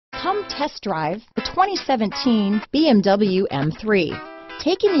Come test drive the 2017 BMW M3.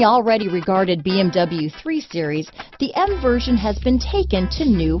 Taking the already regarded BMW 3 Series, the M version has been taken to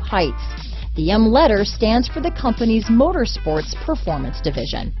new heights. The M letter stands for the company's Motorsports Performance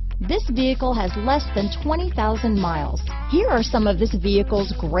Division. This vehicle has less than 20,000 miles. Here are some of this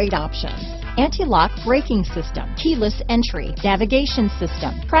vehicle's great options: anti-lock braking system, keyless entry, navigation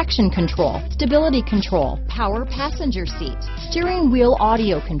system, traction control, stability control, power passenger seat, steering wheel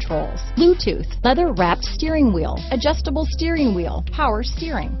audio controls, Bluetooth, leather-wrapped steering wheel, adjustable steering wheel, power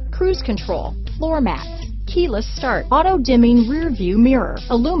steering, cruise control, floor mats, keyless start, auto-dimming rear view mirror,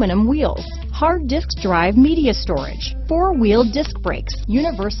 aluminum wheels, hard disk drive media storage, four-wheel disc brakes,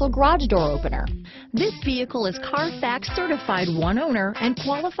 universal garage door opener. This vehicle is Carfax certified one owner and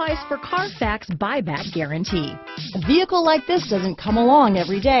qualifies for Carfax buyback guarantee. A vehicle like this doesn't come along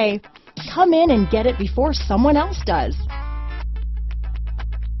every day. Come in and get it before someone else does.